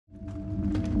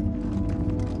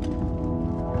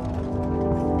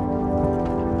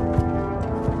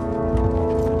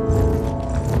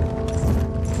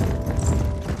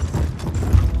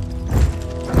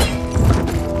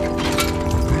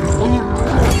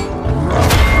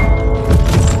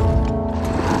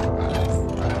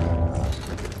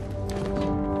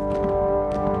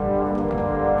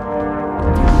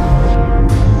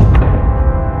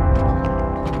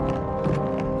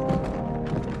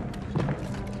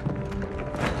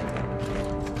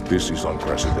This is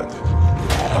unprecedented.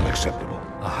 Unacceptable.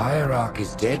 A hierarch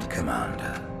is dead,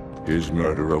 Commander. His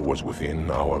murderer was within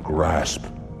our grasp.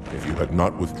 If you had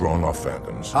not withdrawn our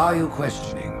phantoms... Are you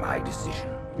questioning my decision?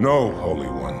 No, Holy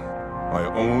One.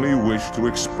 I only wish to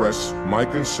express my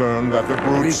concern that the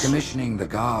brutes... Recommissioning the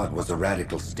Guard was a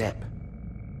radical step.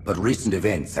 But recent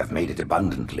events have made it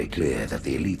abundantly clear that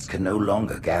the elites can no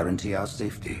longer guarantee our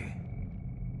safety.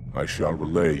 I shall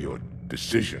relay your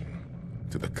decision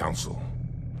to the Council.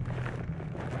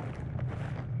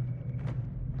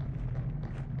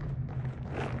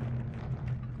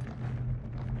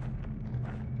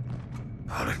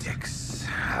 Politics,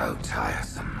 how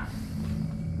tiresome.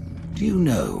 Do you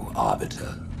know,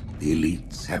 Arbiter, the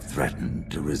elites have threatened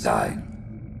to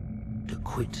resign, to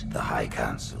quit the High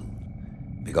Council,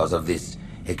 because of this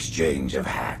exchange of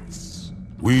hats?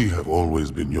 We have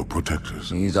always been your protectors.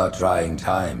 These are trying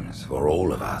times for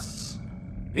all of us.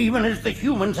 Even as the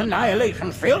humans'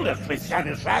 annihilation filled us with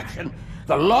satisfaction,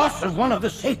 the loss of one of the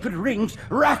sacred rings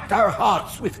racked our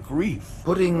hearts with grief.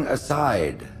 Putting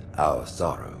aside our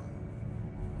sorrow,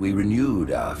 we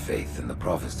renewed our faith in the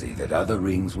prophecy that other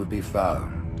rings would be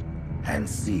found, and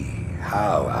see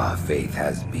how our faith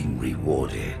has been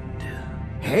rewarded.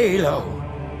 Halo,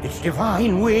 its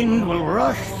divine wind will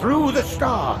rush through the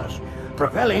stars,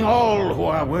 propelling all who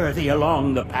are worthy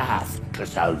along the path to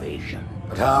salvation.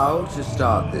 But how to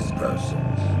start this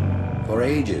process? For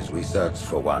ages we searched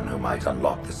for one who might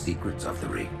unlock the secrets of the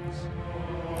rings.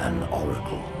 An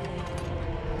oracle.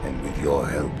 And with your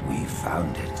help we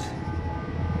found it.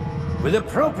 With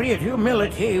appropriate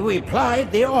humility, we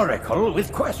plied the Oracle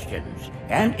with questions,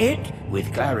 and it,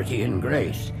 with clarity and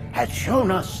grace, has shown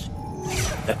us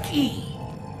the key.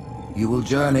 You will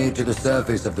journey to the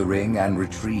surface of the ring and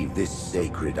retrieve this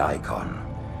sacred icon.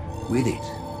 With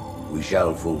it, we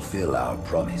shall fulfill our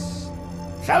promise.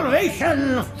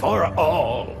 Salvation for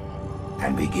all.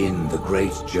 And begin the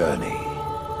great journey.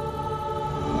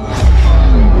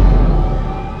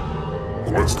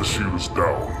 Once the shield is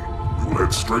down, we will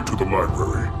head straight to the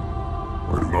library.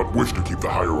 I do not wish to keep the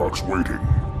Hierarchs waiting.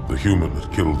 The human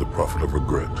that killed the Prophet of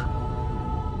Regret.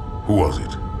 Who was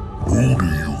it? Who do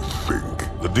you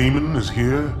think? The demon is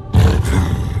here?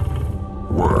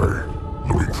 Why?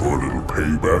 Looking for a little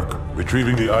payback?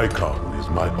 Retrieving the icon is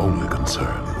my only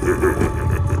concern.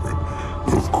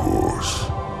 Of course.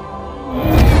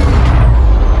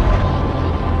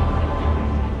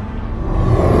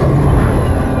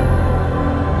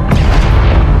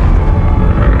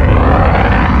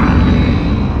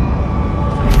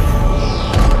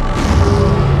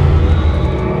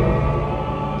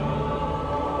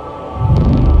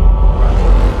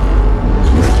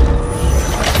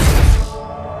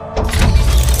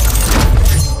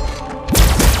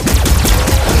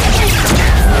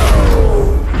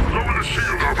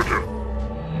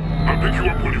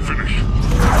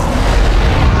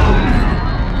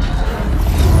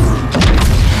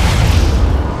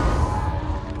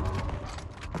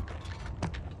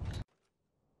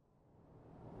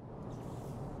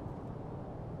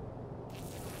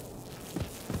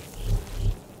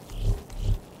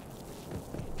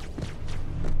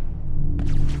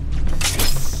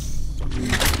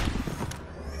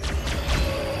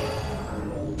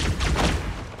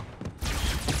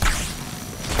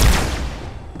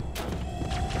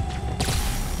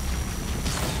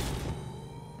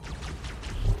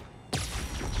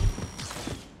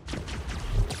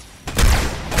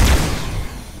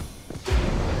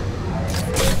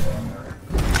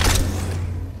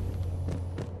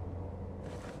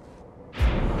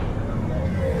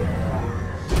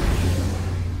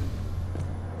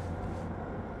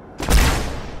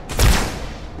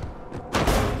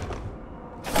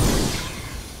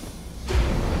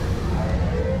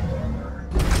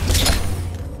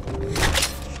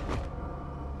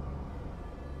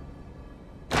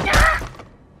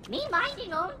 Me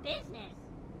minding own business.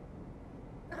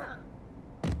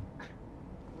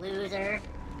 Loser.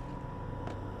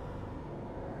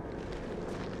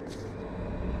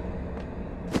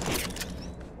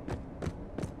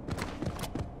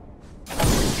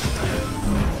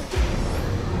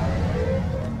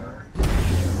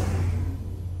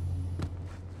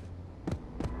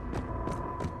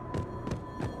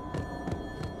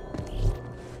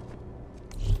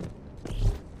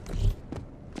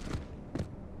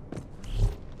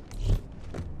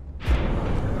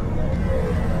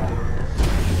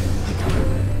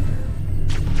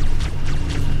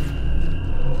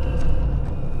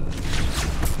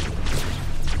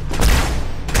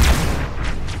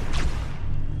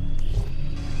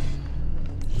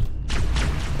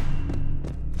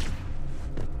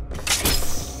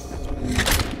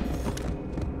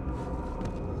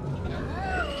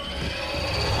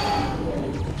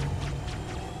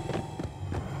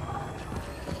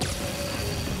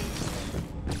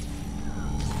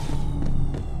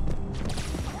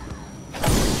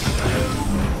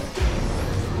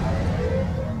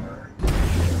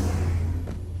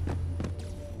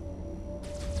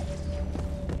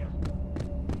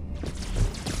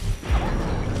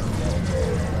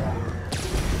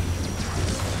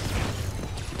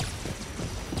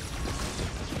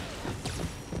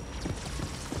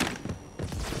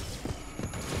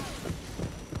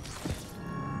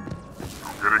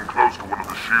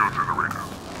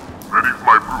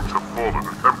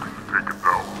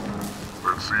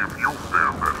 You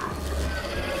fare better.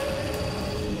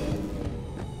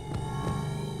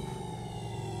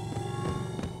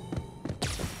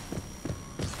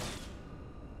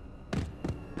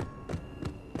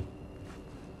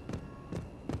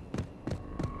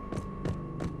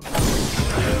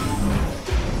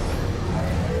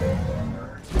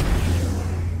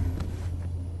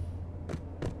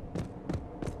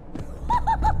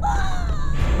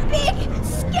 Big,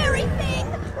 scary thing!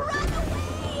 Run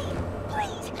away!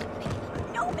 Please!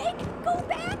 No, Mick! Go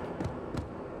back!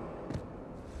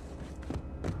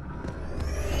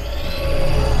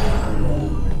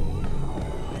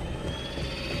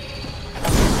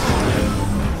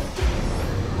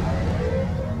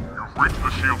 You've reached the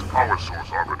shield's power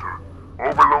source, Arbiter.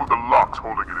 Overload the locks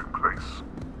holding it in place.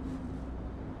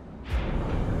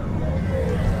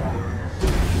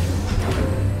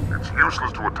 It's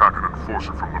useless to attack an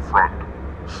enforcer from the front,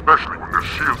 especially when their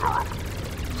shields are up.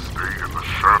 Stay in the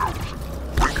shadows.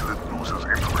 Wait till it loses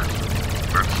interest.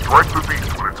 Then strike the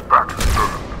beast when its back is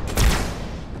turned.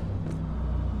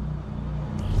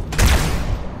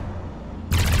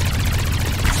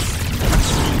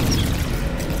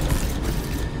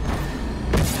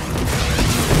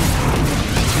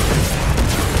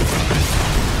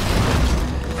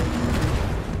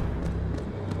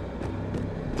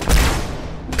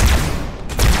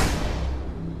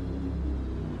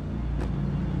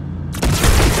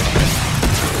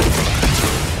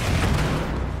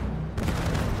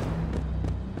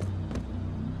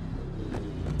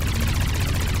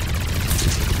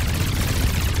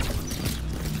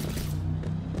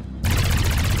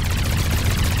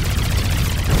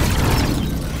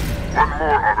 One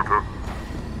more, Arbiter.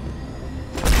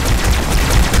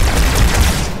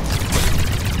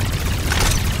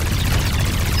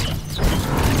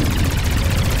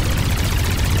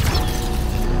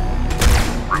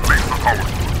 Release the power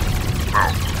source. Now,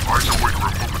 find a way to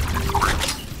remove it from its cradle.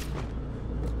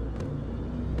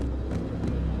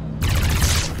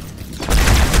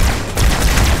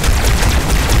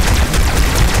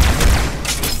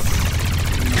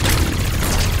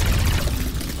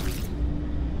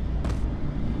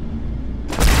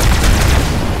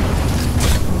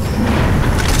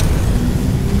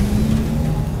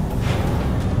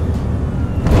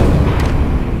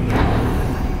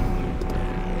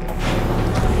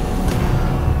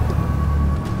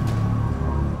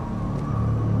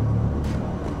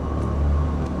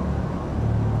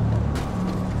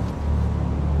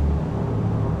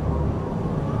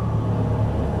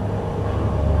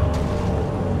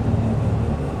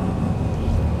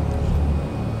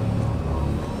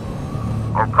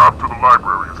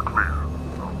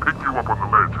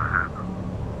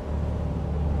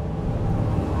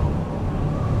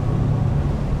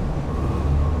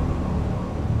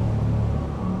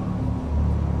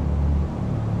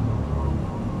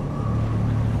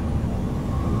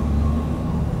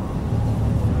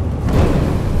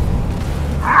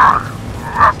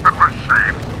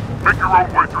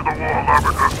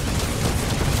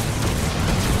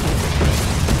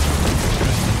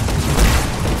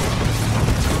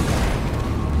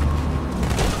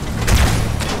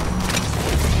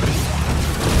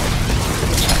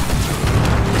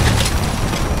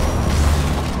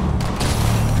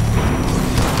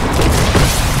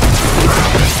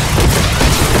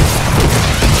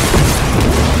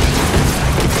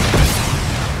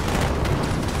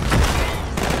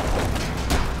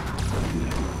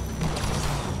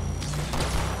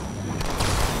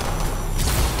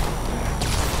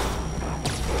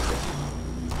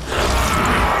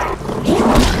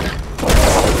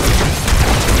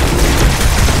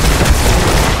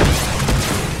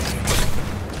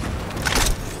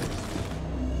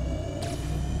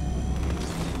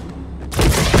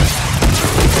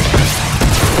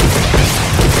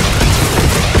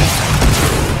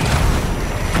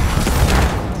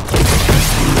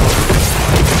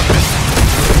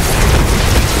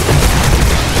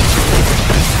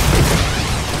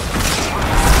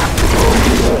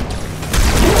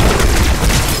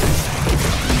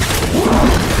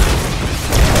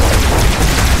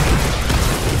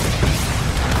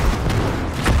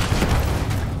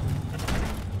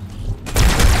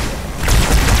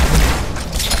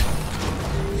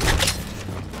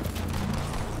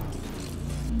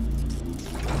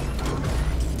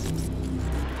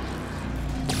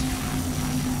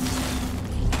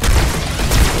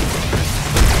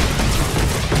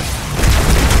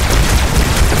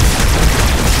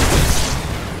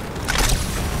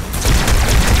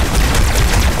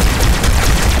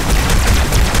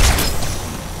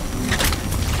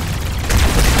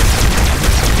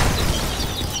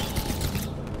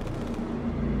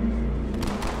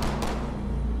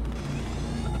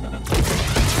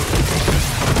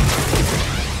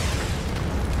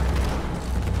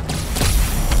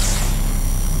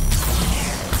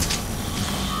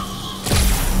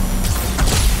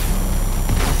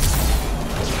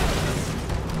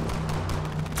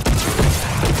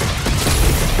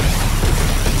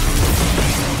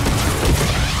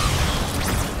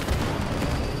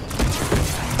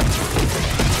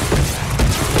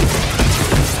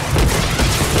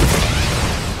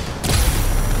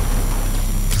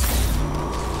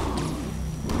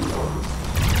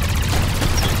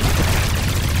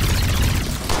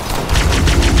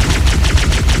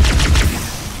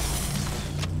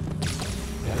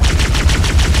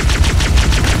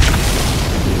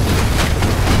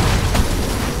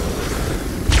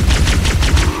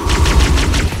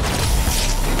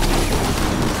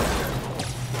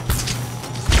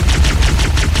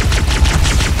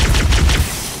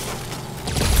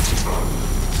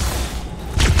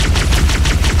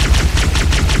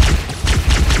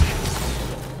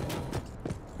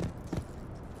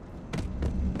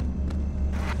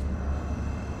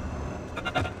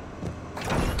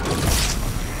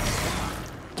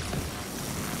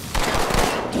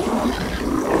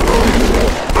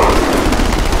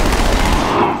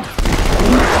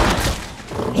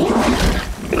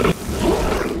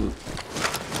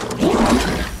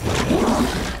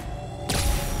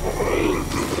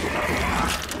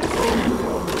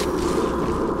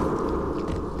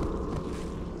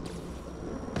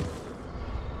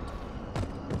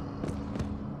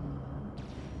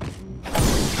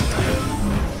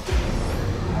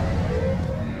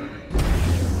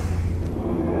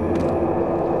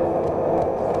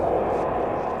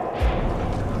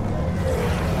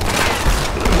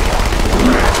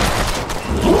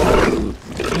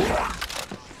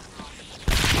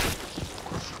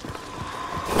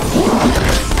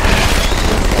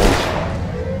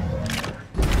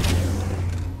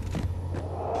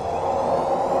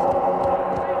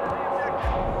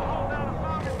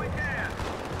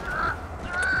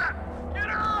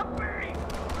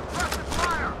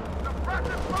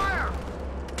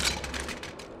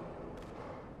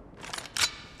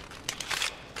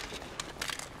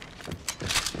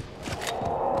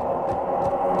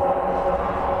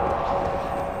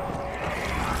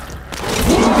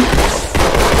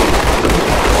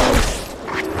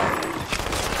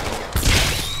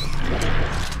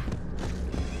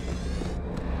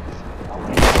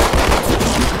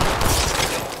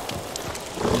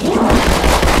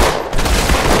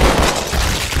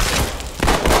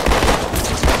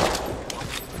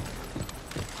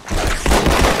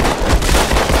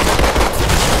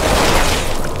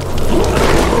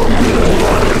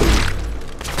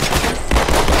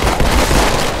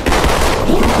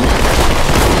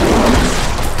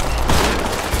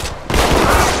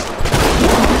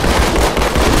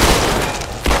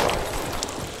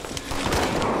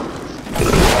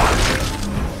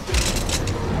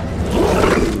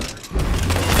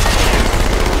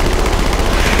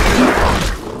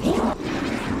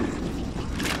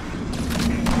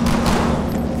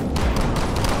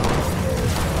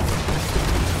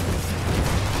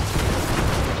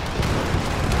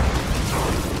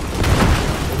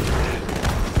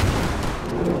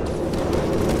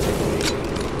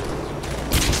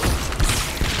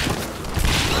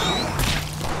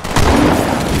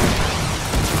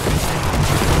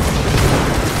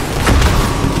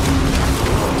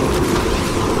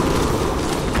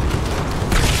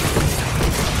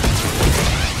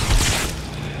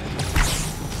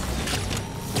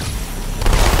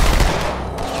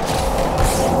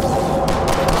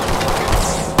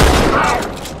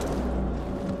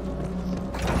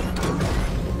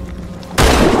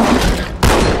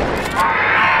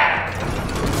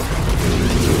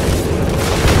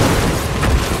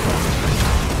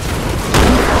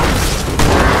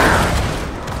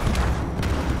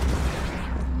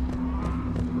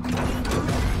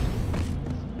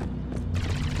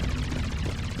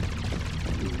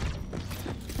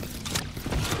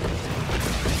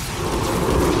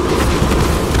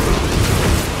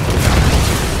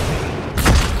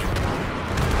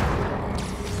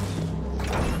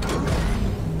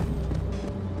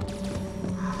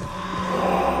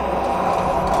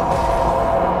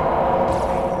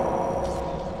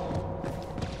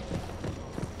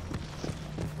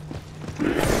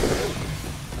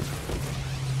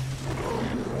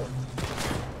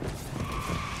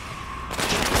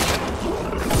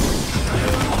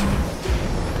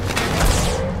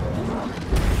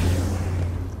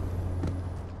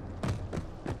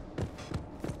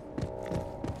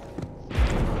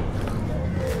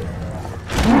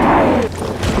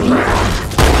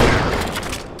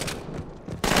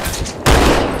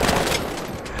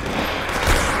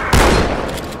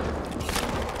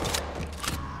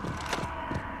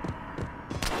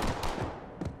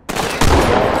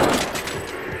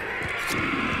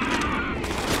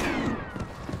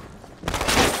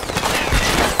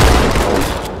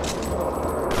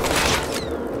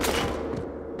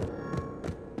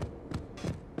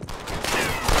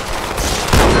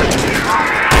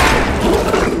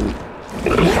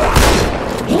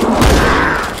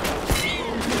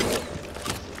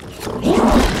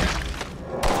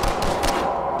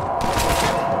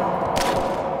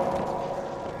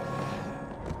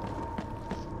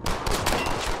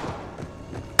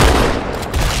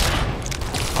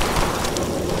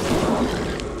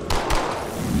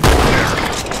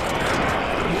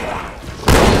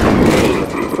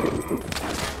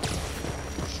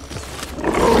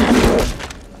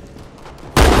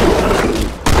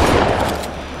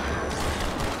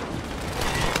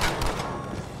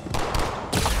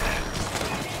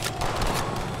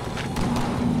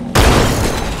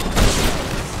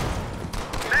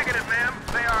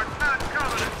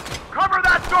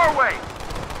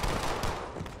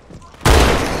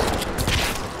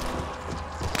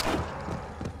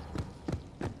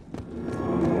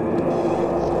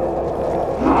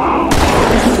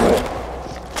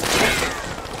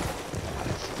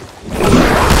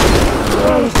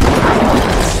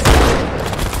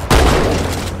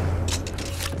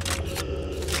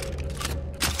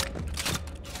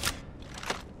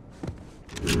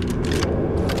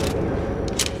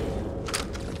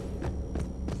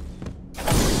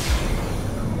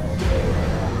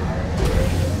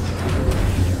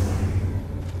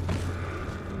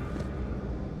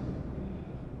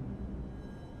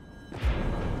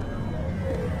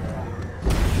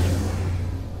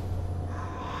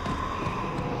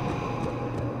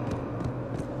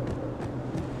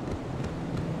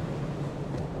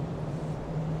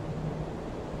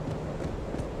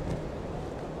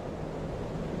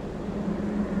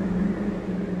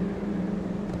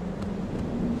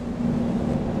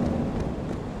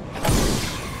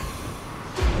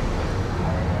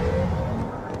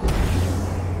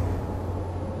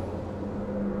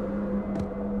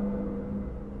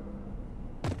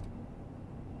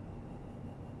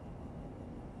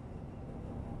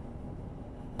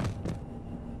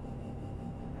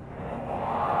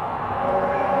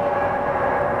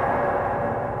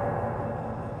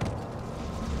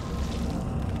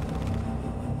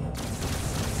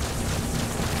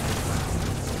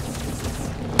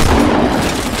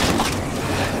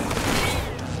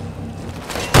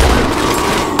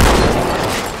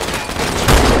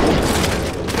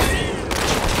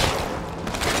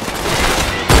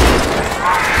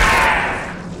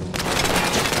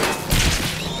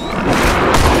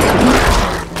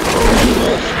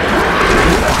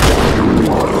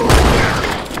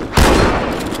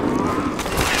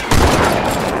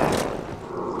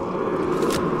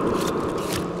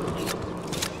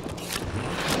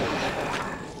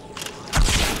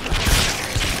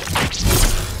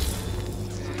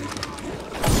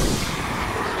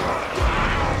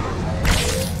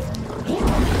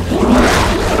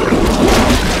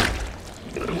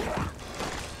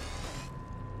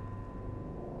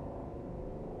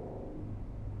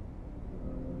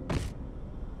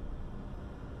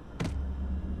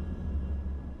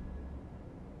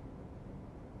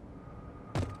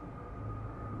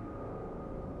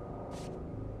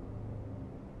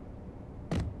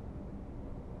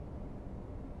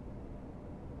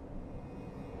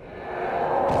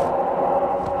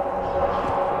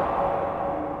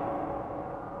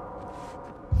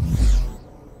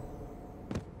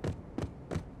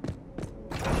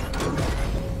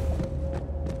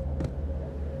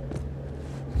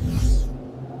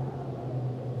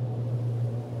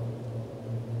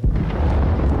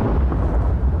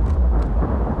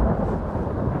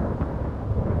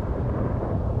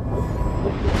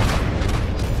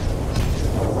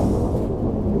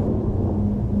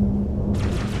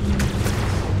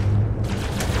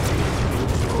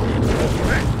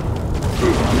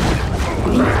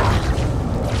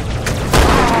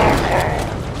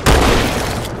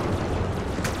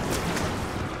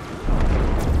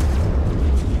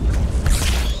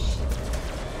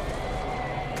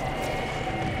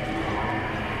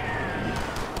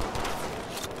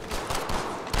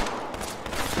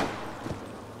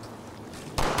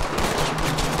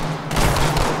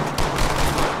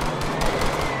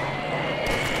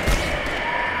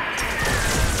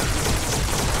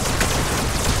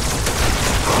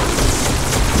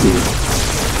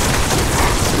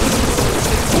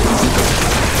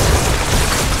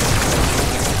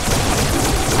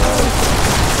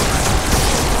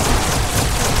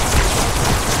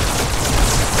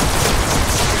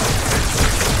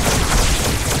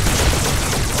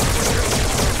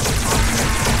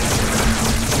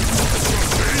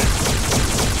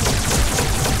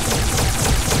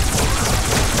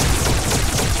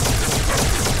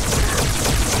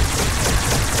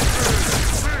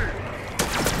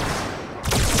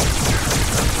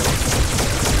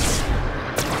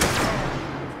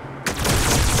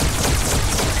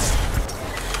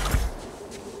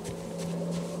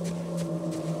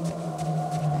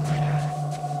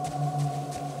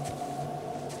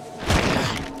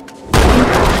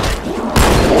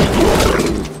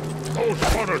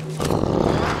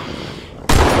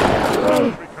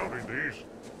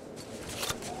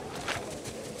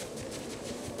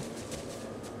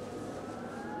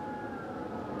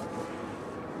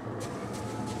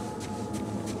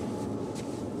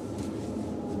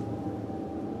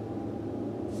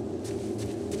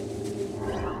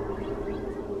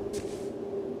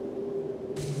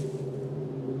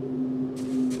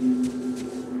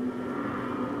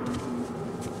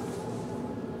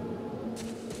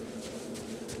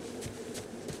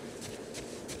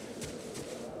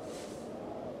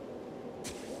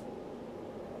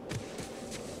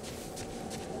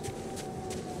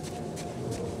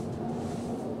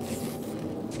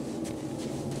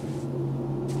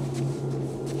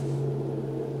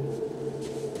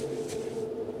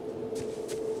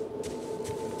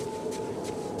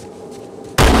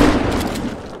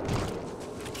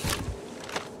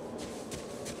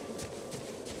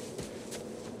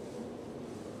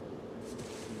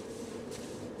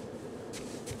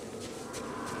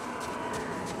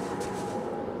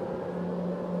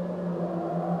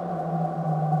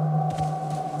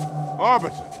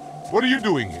 Arbiter, what are you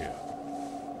doing here?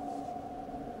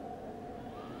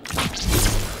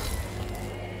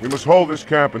 We must hold this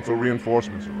camp until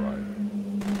reinforcements arrive.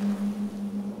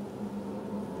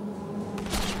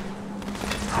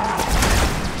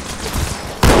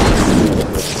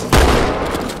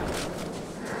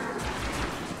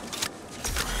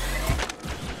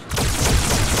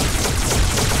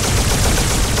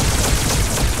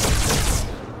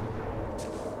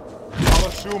 I'll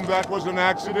assume that was an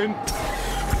accident.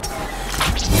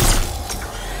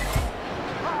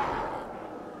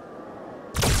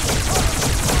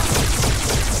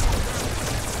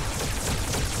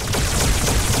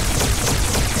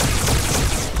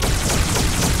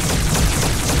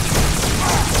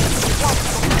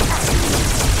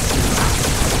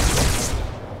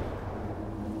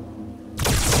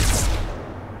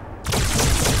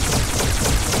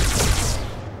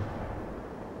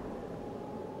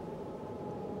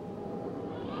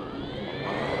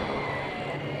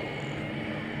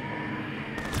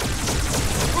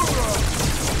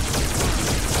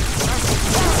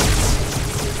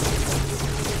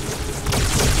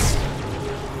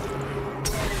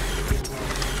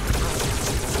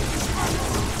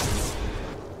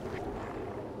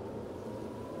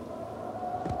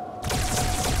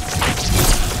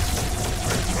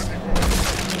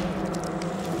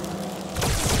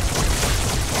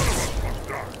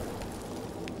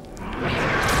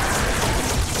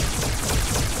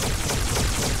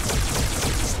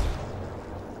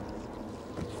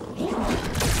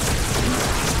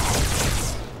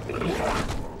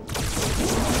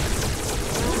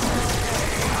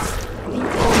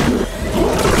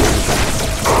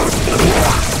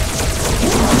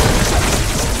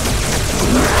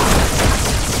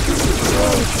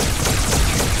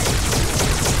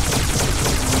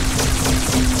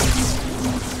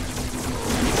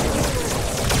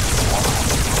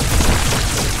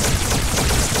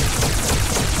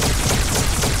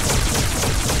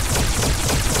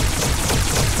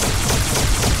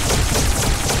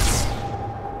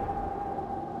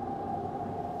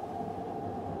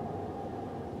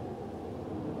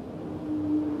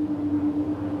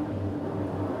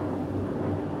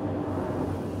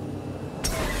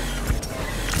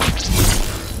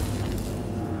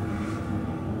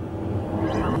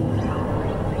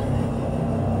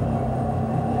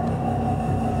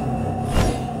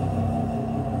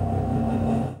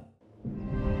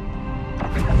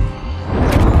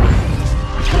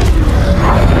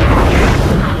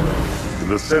 In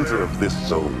the center of this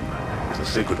zone is a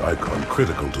sacred icon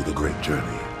critical to the great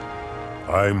journey.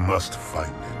 I must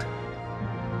find it.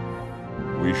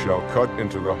 We shall cut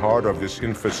into the heart of this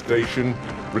infestation,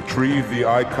 retrieve the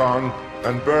icon,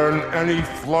 and burn any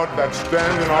flood that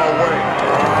stand in our way.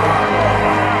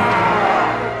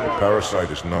 The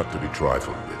parasite is not to be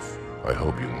trifled with. I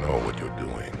hope you know what you're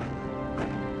doing.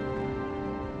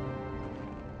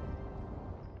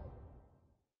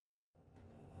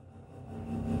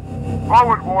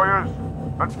 Forward, warriors,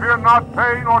 and fear not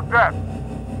pain or death.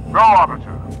 Go,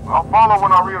 Arbiter. I'll follow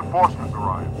when our reinforcements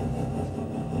arrive.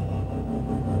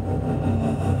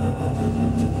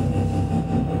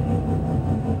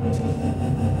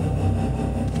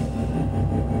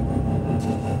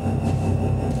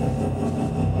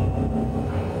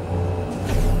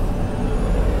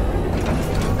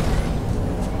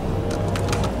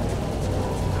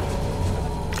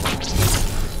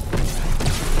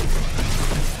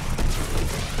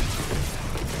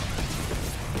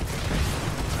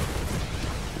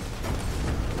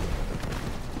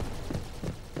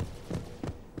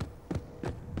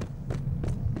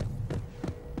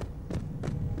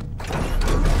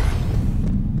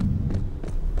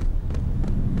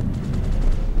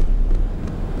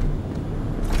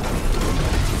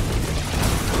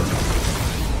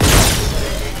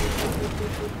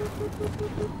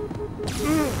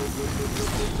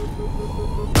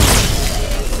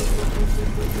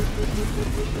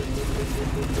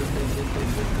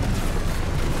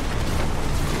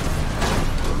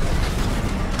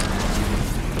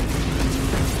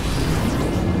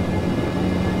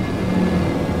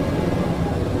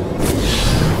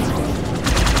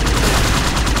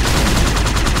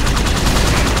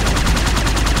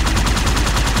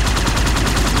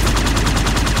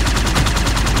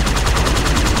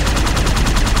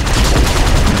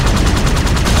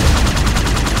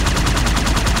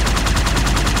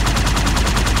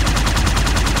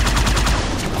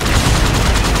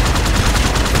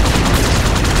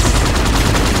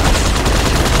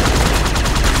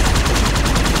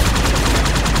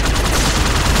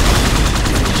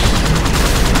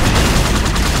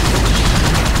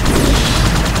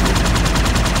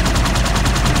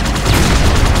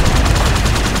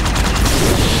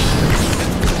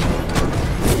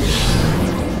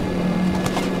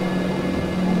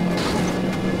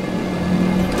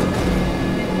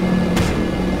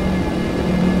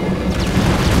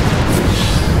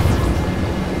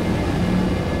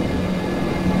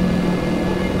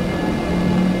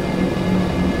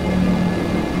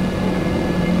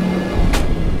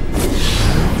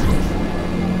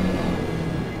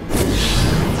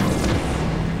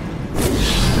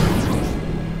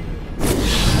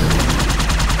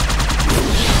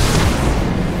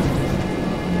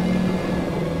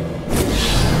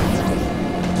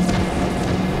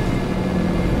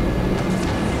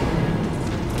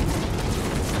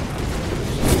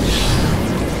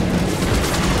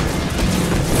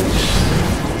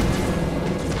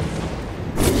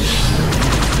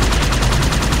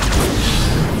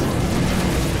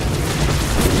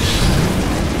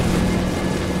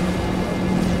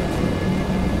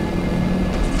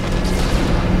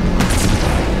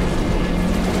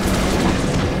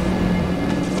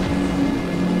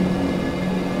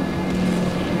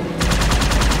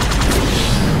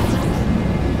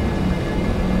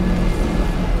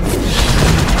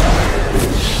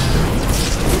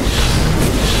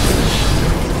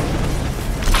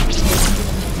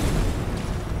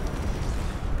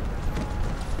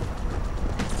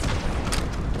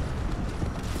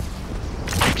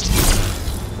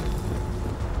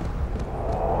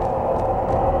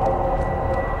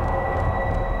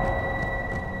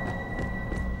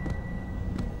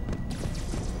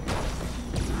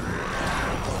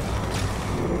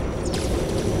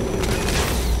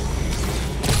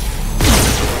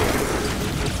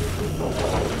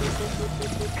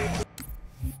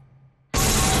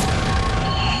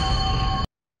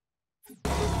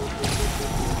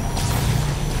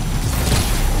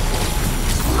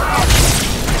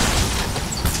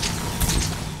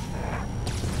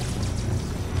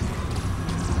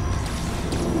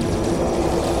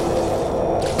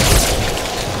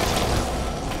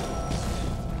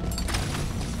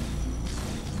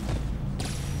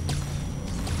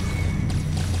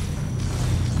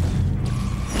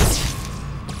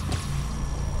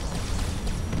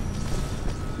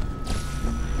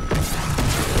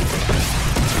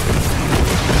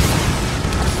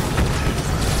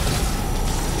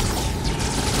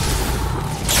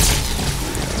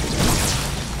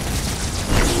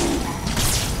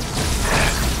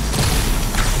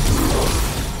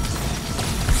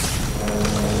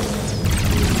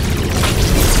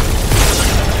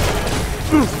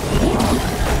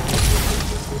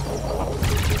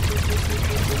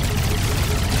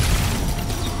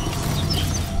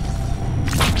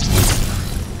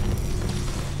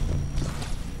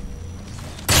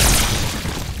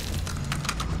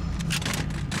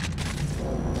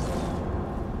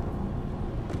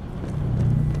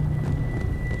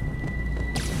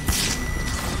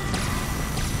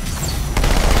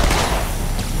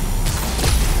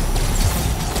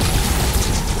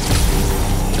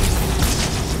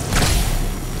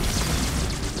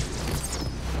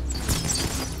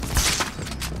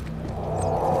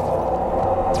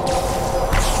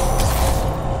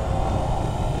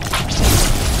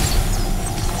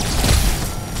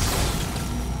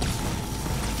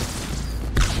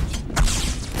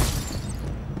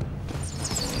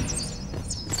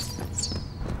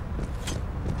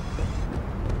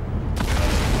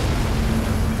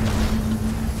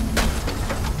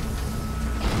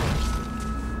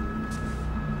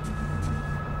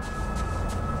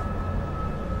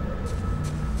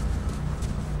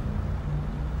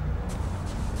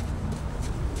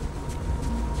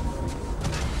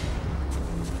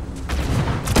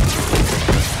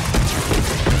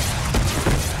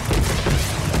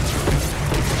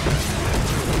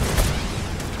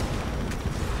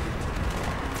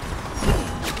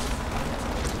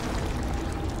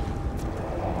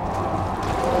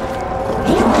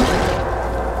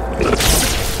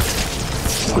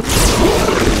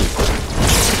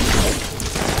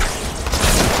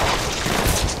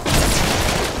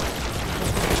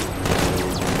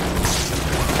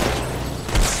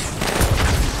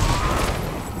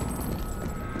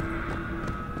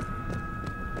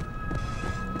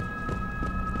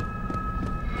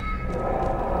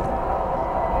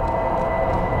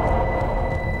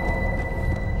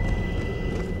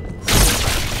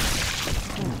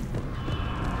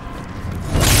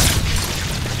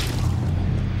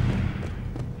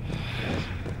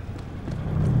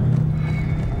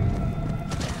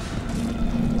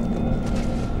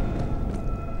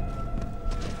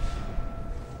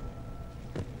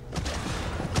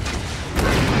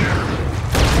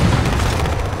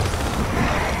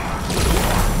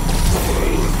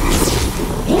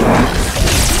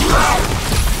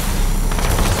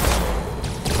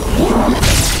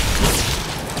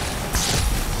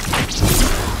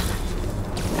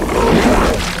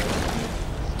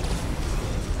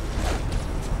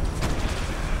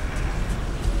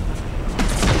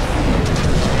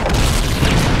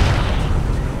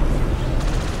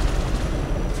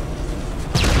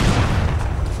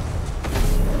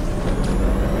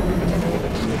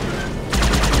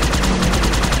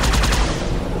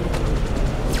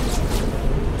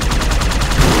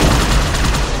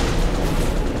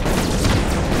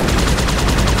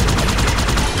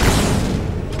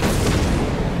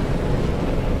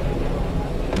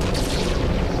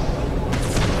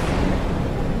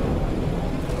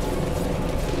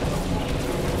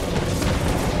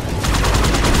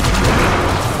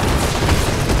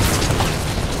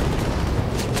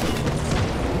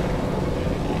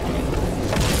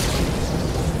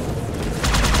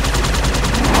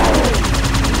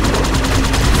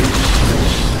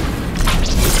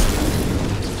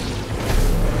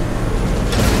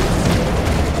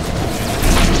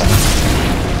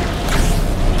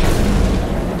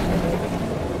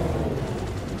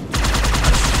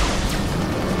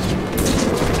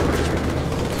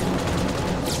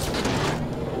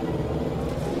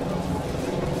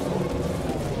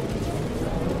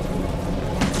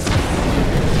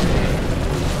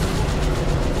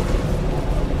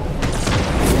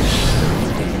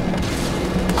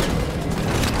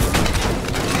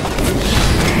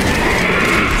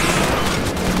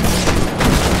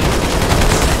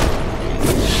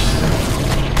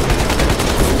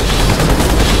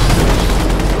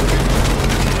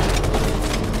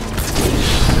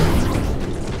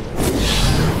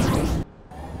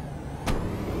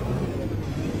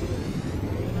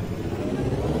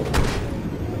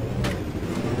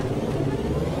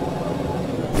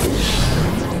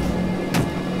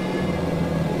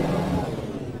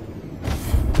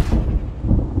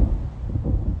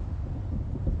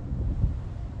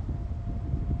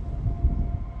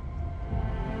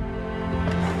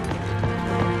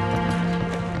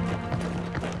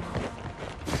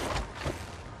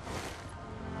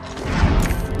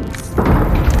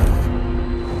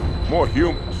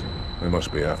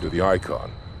 must be after the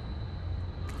icon.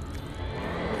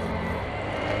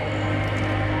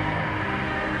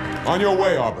 On your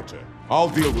way, Arbiter. I'll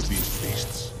deal with these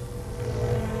beasts.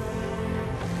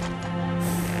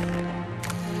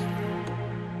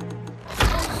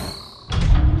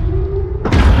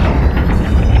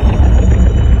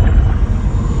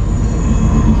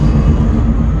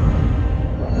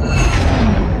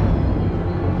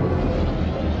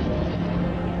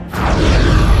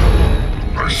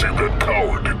 I see that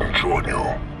coward didn't join you.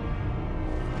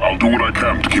 I'll do what I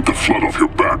can to keep the flood off your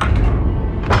back.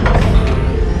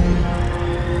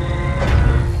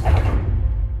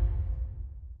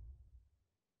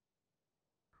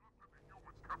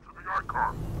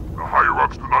 The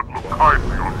higher-ups do not look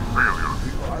kindly on failure.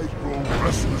 The eyes grow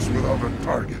restless without a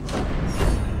target.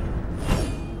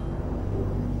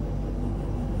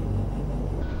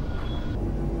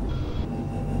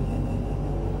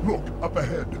 Look, up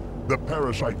ahead. The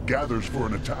parasite gathers for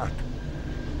an attack.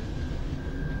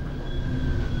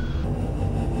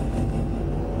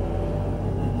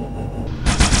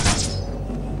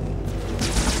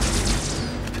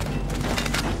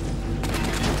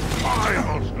 Fly,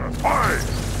 monster, fly!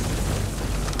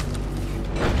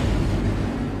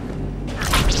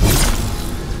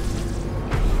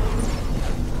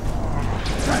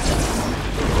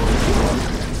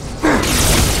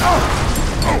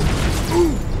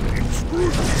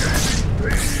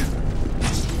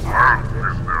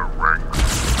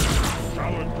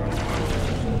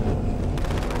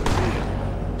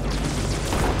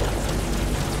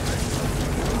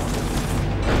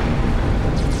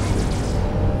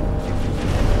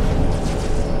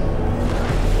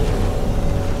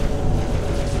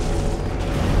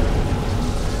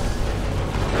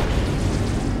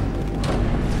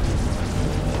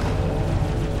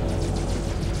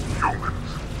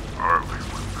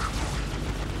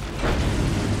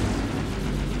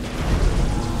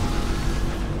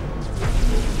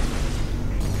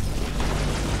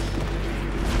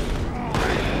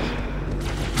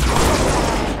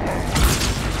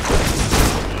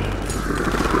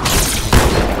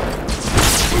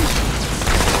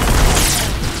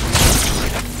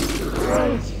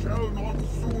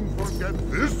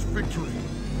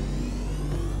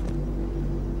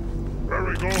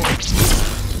 Very good.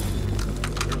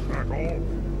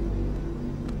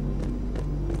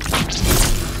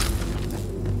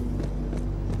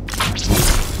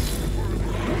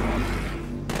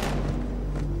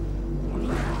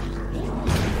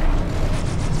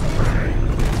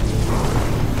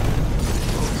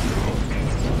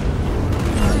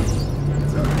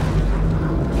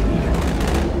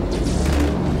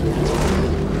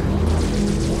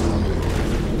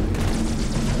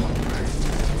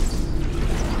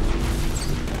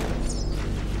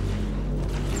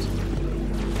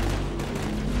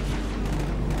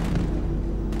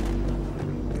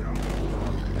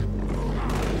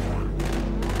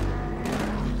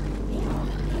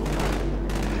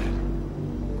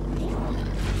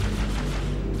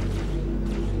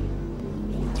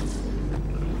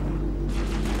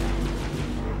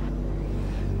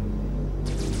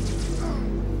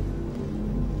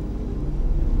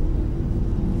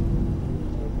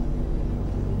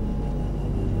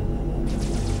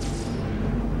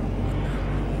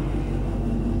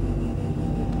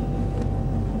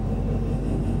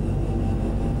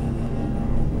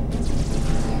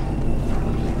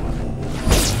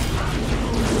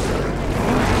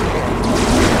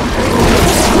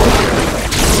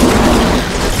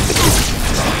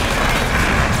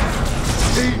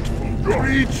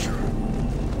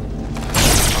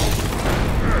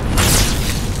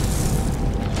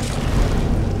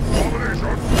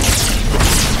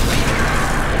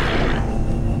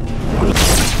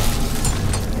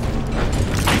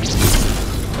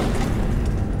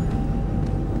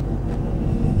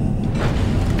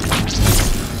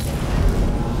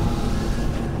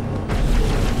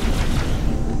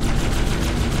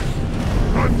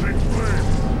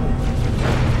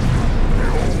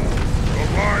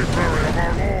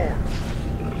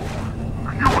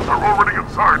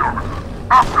 Is that all?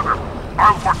 After them!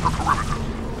 I'll watch the perimeter!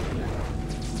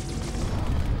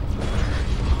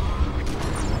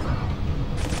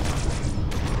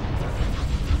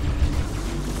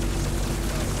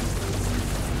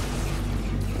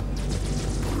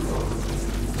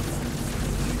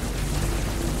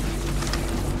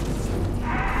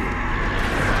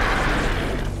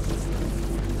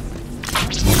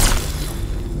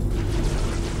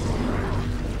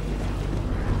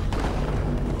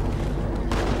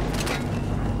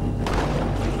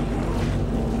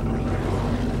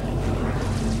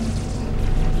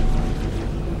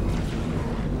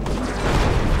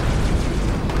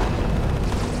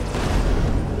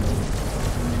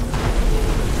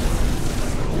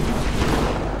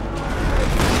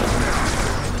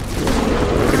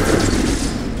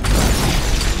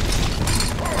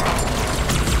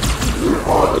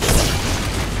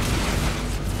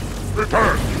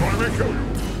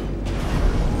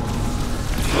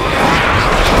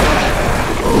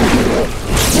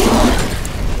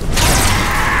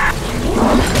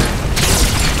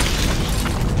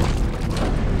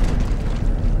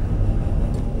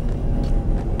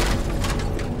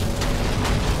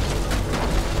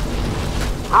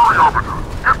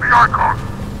 the icon!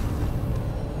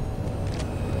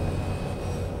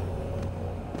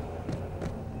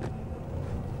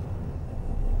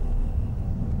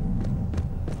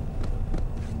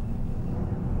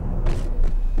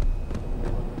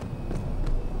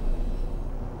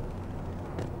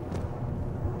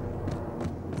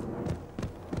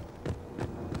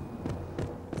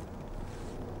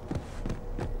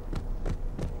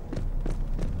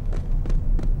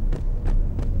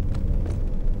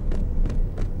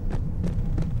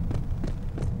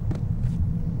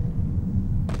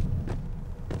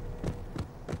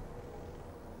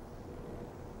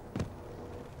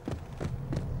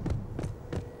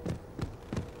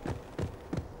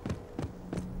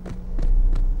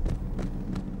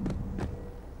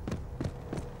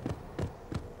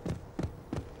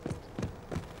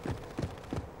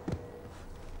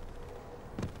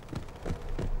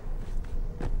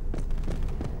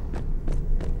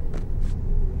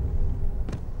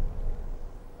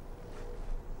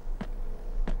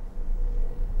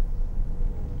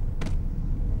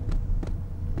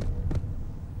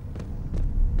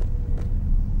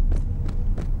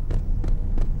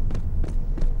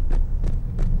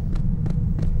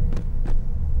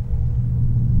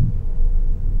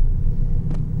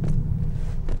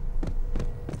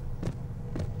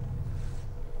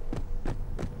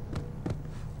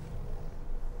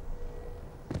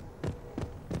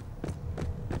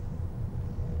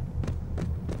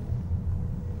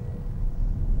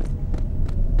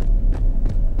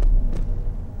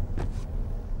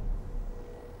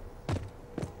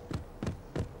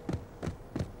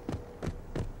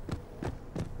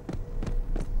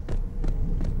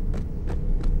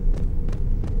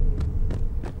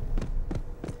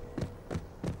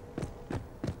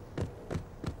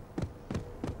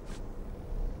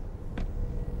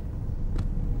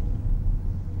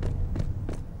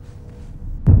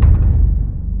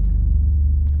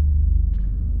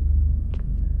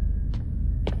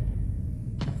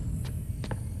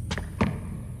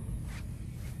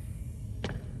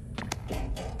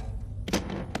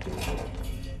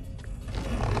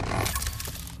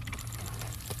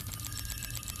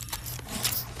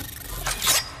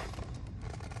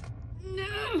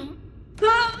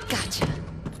 Gotcha.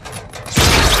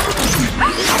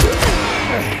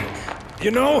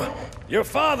 You know, your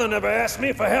father never asked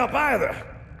me for help either.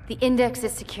 The index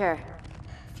is secure.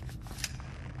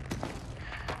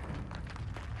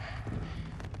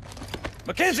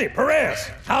 Mackenzie,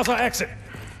 Perez, how's our exit?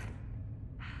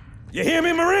 You hear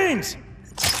me, Marines?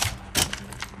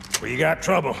 We got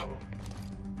trouble.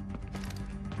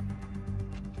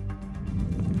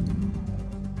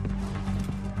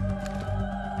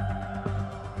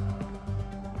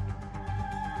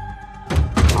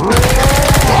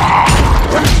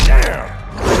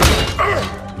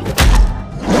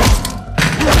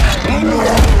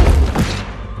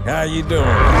 How you doing?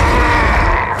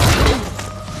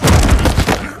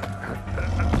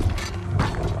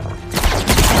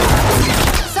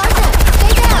 Sergeant,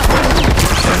 stay down!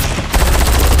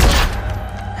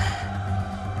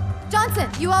 Johnson,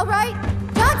 you all right?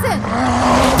 Johnson!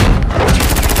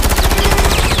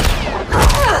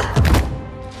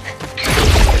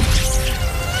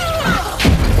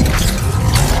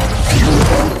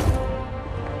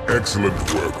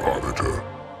 Excellent work, Arbiter.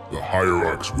 The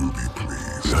Hierarchs will be pleased.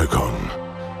 The icon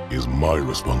is my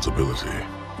responsibility.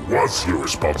 Was your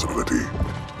responsibility.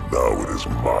 Now it is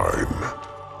mine.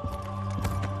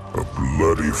 A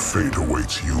bloody fate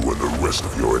awaits you and the rest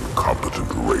of your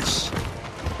incompetent race.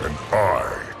 And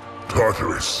I,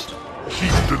 Tartarus,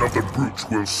 Chieftain of the Brutes,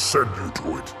 will send you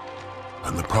to it.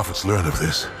 And the prophets learn of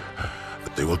this,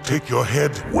 that they will take your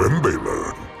head. When they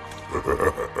learn.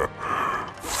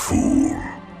 Fool.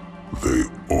 They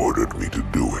ordered me to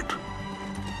do it.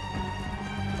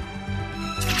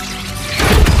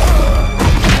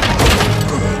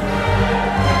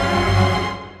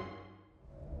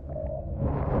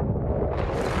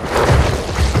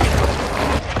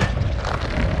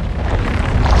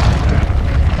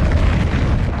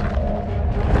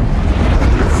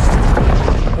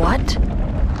 What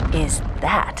is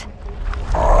that?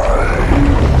 I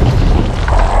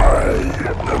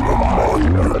am a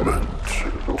monument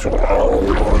to all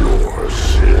your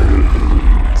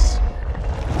sins.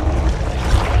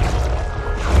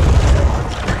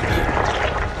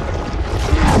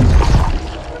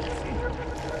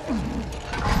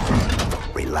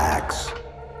 Relax.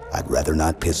 I'd rather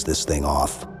not piss this thing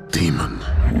off. Demon.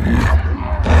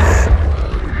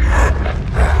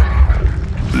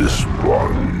 This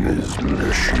one is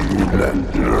machine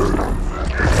and nerve,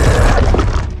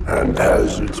 and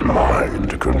has its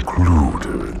mind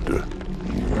concluded.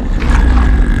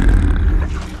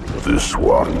 This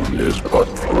one is but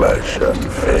flesh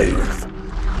and faith,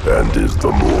 and is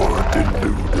the more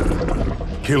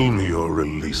deluded. Kill me or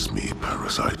release me,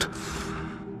 parasite.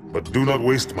 But do not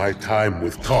waste my time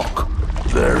with talk.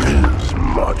 There is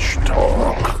much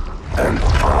talk, and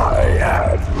I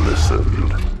have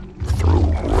listened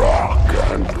through rock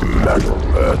and metal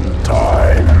and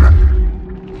time.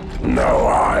 Now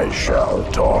I shall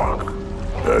talk,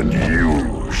 and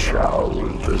you shall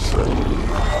listen.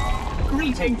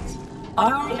 Greetings.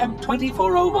 I am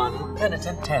 2401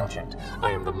 Penitent Tangent.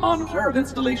 I am the monitor of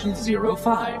Installation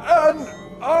 05. And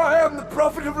I am the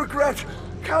Prophet of Regret,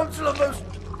 Counselor Most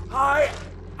High,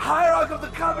 Hierarch of the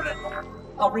Covenant.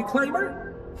 A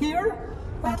reclaimer? Here?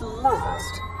 At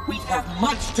last. We have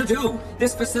much to do.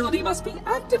 This facility must be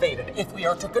activated if we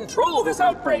are to control this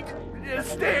outbreak.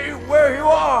 Stay where you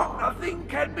are. Nothing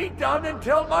can be done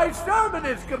until my sermon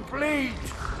is complete.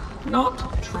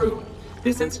 Not true.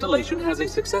 This installation has a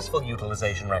successful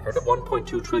utilization record of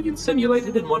 1.2 trillion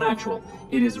simulated and 1 actual.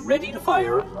 It is ready to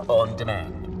fire on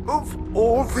demand. Of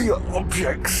all the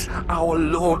objects our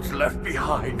lords left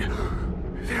behind,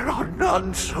 there are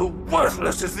none so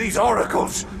worthless as these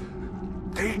oracles.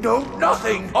 They know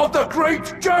nothing of the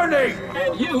great journey!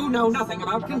 And you know nothing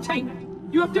about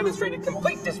containment. You have demonstrated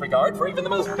complete disregard for even the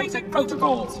most basic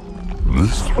protocols.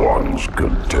 This one's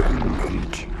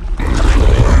containment.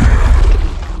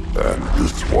 And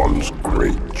this one's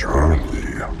great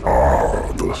journey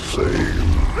are the same.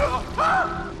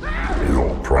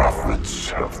 Your prophets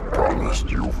have promised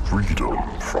you freedom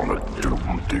from a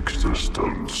doomed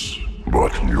existence.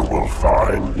 But you will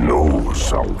find no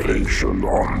salvation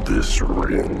on this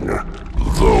ring.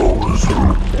 Those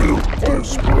who built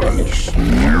this place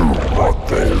knew what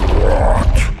they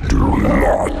wrought. Do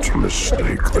not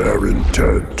mistake their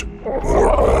intent, or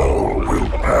all will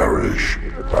perish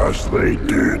as they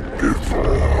did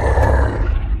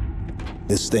before.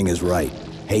 This thing is right.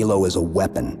 Halo is a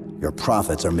weapon. Your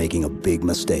prophets are making a big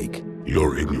mistake.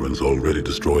 Your ignorance already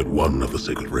destroyed one of the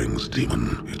sacred rings,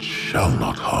 demon. It shall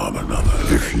not harm another.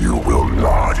 If you will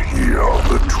not hear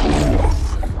the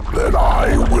truth, then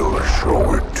I will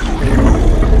show it to you.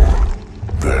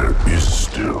 There is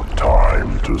still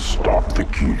time to stop the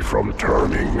key from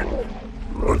turning.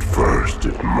 But first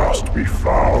it must be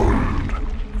found.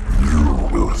 You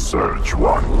will search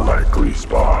one likely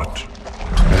spot,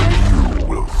 and you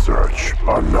will search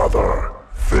another.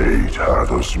 Fate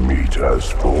had us meet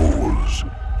as foes,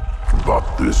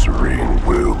 but this ring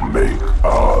will make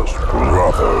us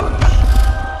brothers.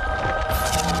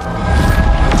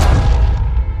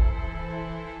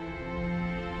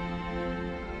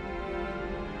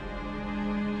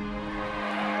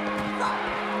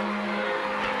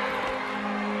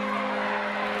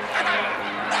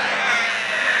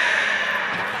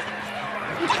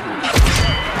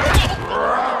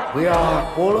 We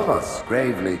are, all of us,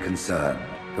 gravely concerned.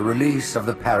 The release of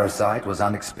the parasite was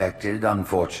unexpected,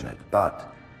 unfortunate,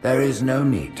 but there is no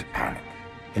need to panic.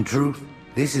 In truth,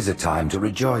 this is a time to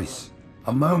rejoice.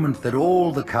 A moment that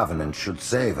all the Covenant should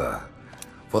savor.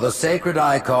 For the sacred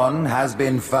icon has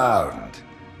been found.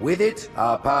 With it,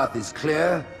 our path is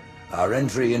clear, our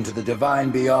entry into the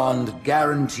divine beyond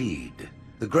guaranteed.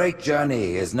 The great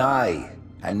journey is nigh,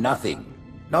 and nothing,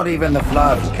 not even the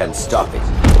flood, can stop it.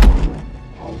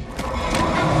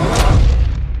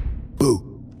 Boo.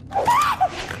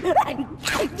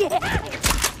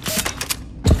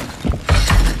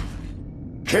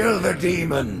 Kill the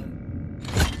demon!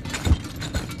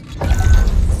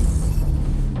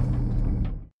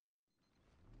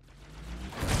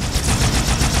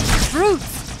 Brutes!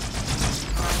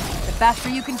 The faster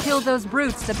you can kill those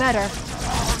brutes, the better.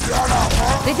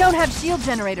 They don't have shield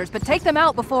generators, but take them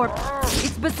out before...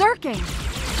 It's berserking!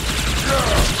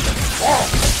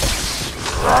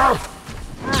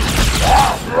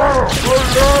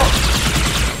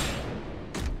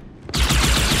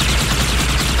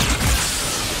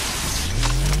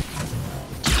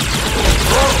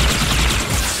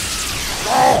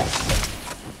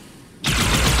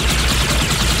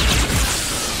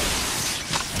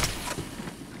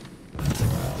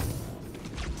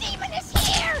 Demon is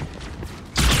here!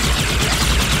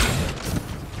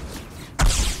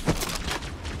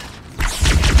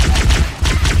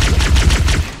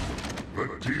 The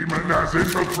demon has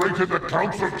infiltrated the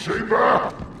council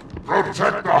chamber!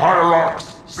 Protect the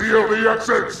hierarchs! Seal the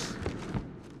exits!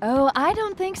 Oh, I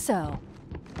don't think so.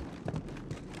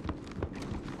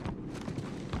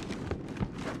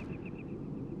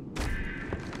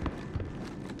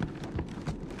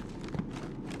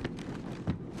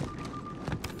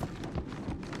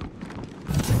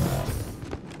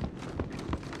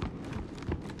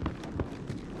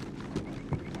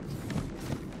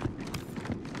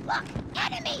 Look!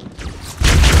 Enemy!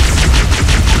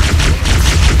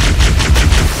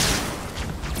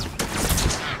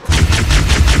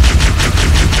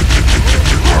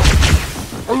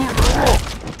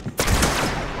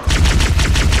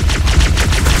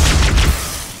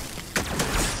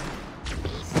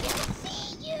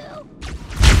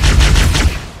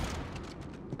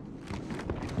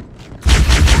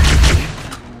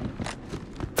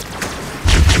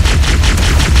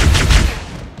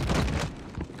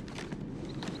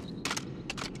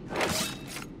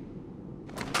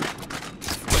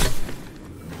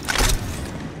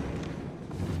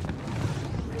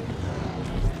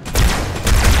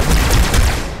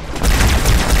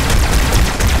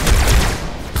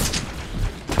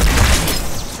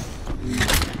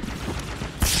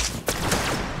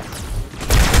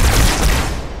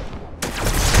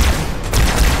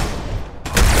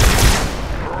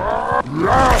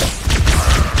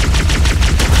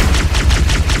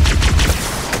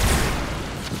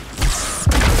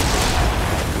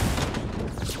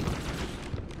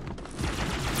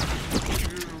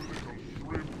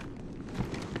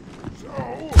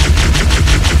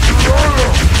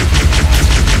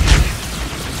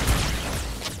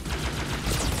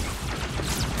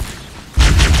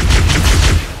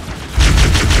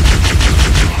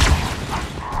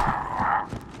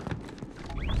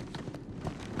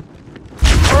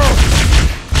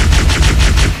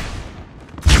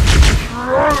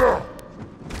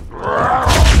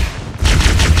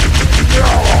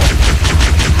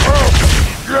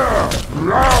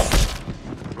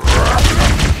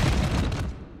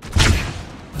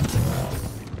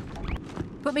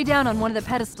 Put me down on one of the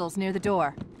pedestals near the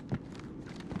door.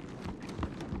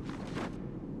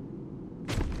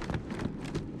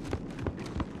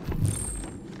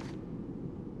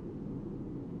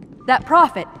 That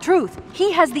prophet, Truth,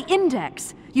 he has the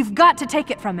index. You've got to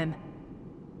take it from him.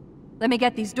 Let me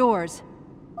get these doors.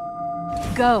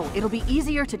 Go. It'll be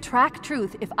easier to track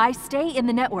Truth if I stay in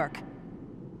the network.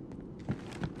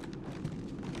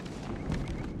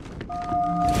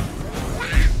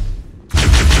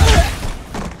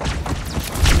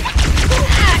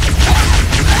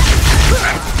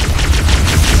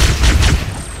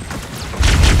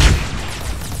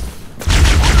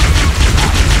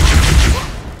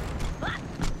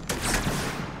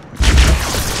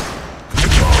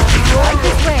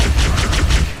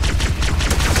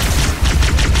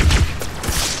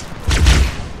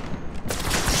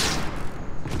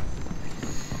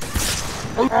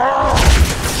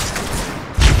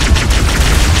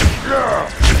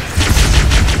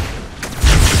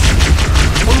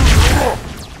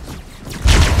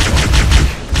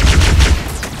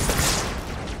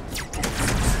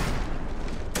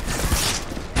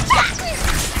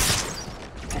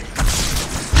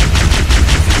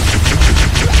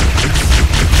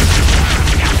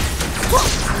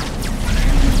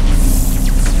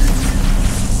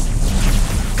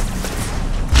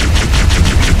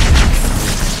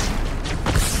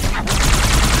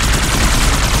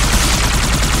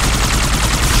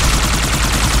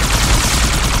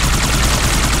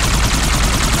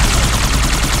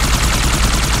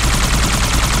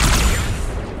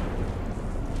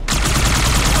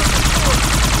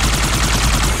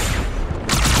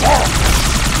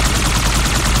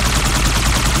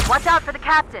 Watch out for the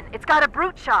captain. It's got a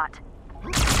brute shot.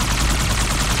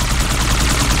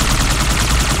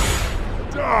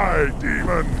 Die,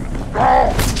 demon!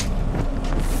 Oh!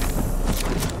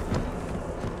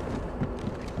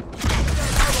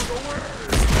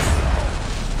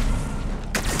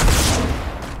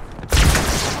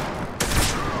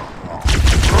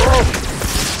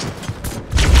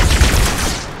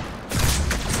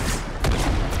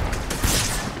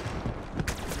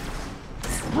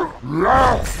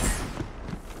 Right!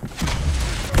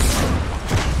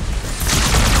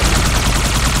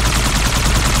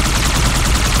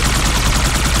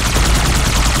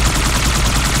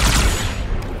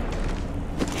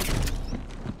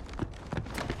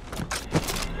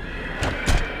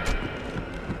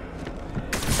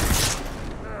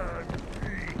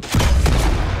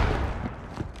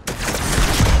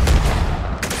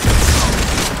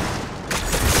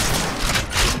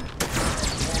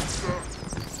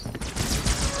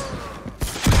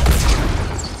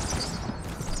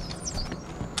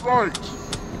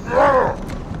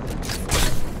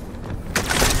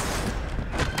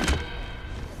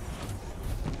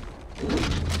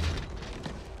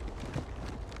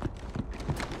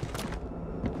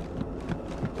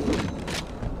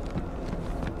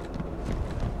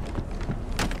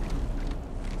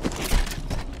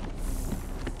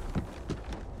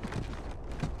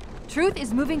 Truth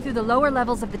is moving through the lower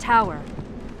levels of the tower.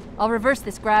 I'll reverse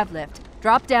this grav lift.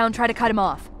 Drop down, try to cut him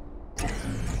off.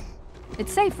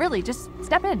 It's safe, really. Just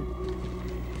step in.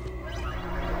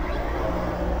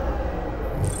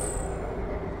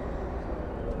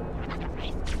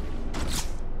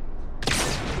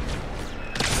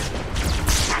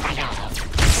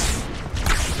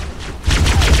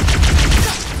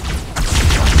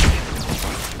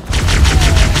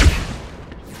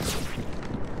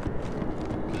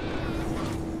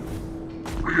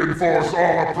 Reinforce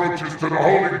all approaches to the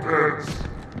holding pens.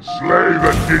 Slay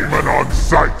the demon on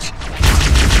sight.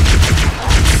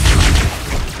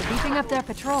 Keeping up their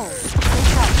patrol. Stay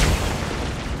sharp.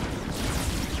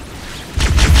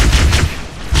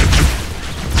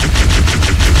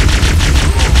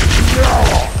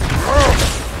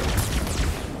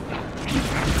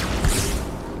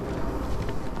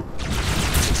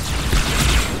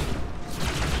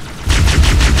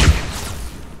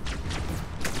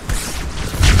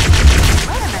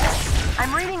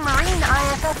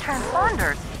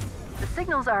 Transponders. The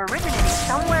signals are originating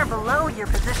somewhere below your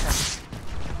position.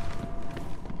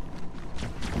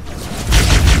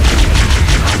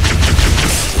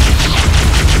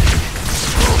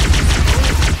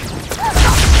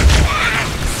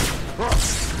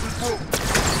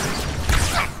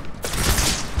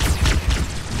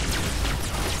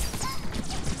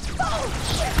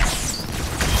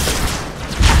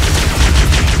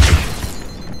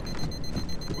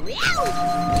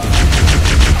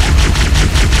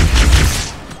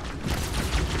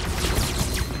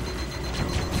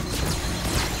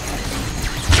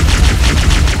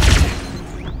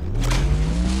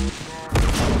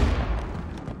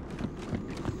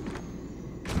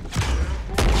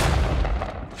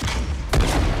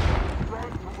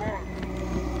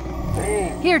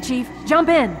 Here, Chief. Jump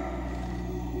in.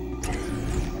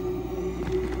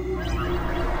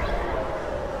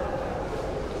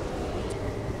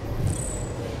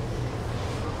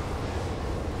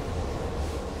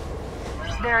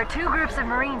 There are 2 groups of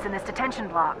Marines in this detention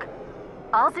block.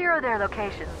 I'll zero their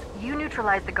locations. You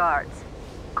neutralize the guards.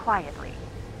 Quietly.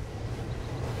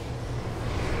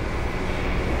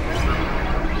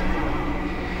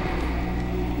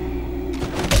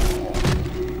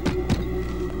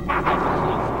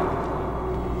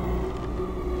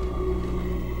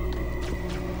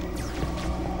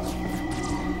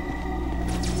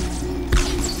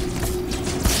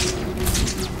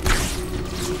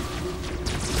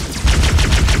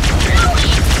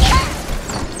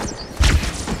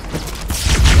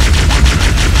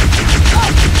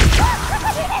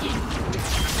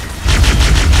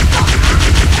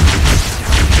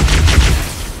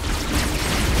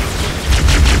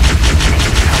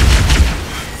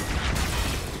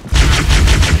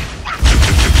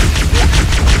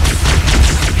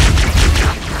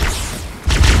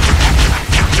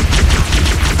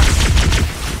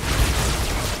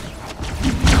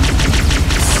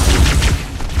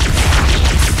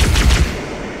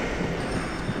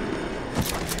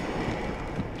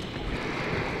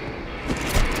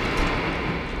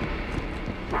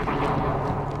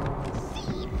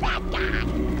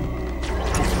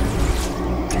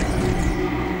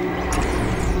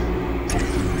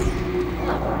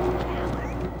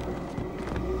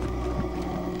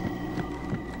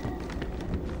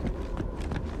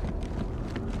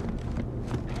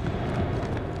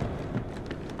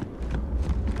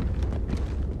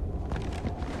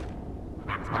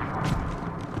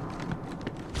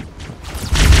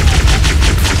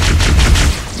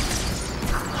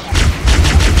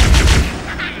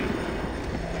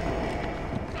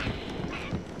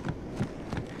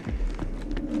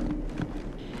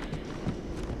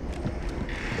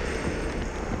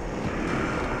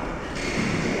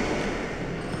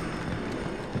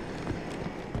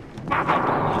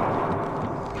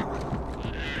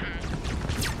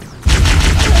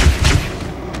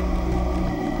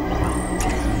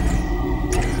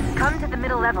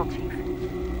 Level, Chief.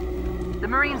 The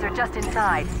Marines are just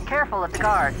inside. Careful of the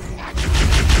guards.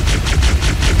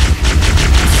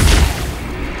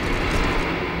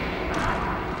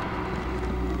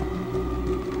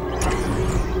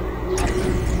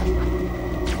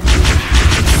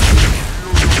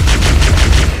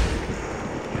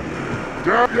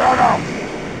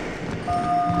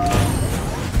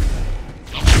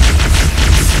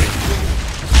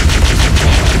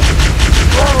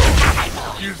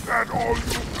 Is that all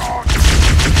you got?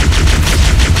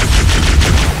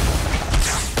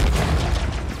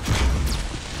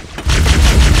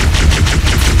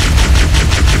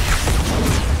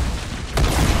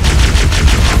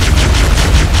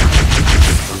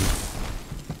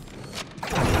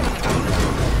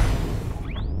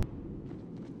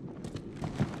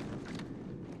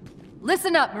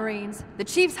 Listen up, Marines. The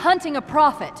Chief's hunting a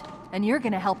prophet, and you're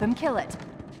gonna help him kill it.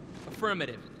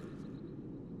 Affirmative.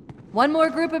 One more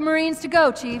group of Marines to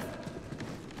go, Chief.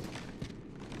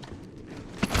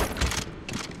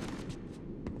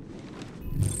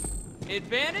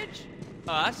 Advantage?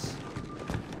 Us.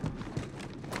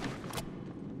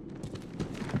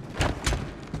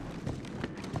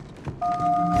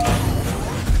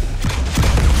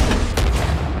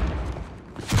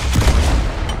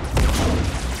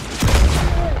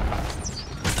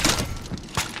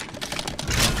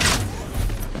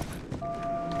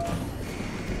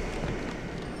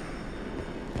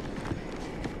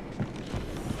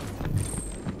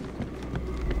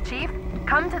 Chief,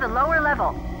 come to the lower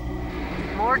level.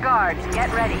 More guards,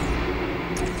 get ready.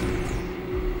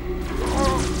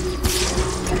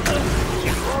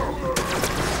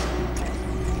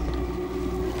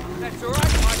 That's alright,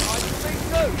 I think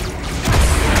so.